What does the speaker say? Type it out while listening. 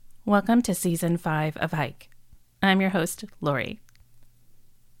Welcome to Season 5 of Hike. I'm your host, Lori.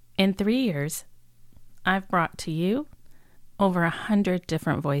 In 3 years, I've brought to you over 100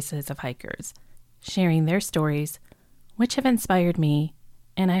 different voices of hikers, sharing their stories, which have inspired me,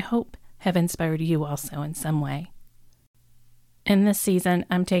 and I hope have inspired you also in some way. In this season,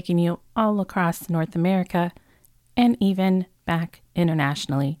 I'm taking you all across North America and even back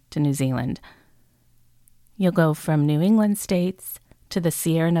internationally to New Zealand. You'll go from New England states to the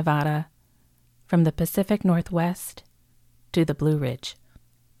Sierra Nevada, from the Pacific Northwest to the Blue Ridge.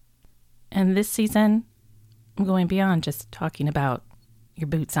 And this season, I'm going beyond just talking about your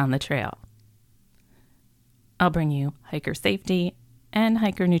boots on the trail. I'll bring you hiker safety and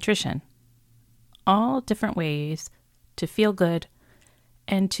hiker nutrition, all different ways to feel good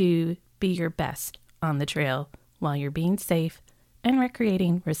and to be your best on the trail while you're being safe and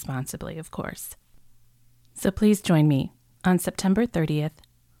recreating responsibly, of course. So please join me on September 30th.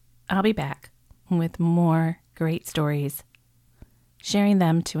 I'll be back with more great stories, sharing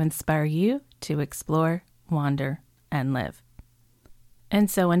them to inspire you to explore, wander, and live. And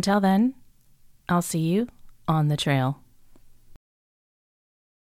so until then, I'll see you on the trail.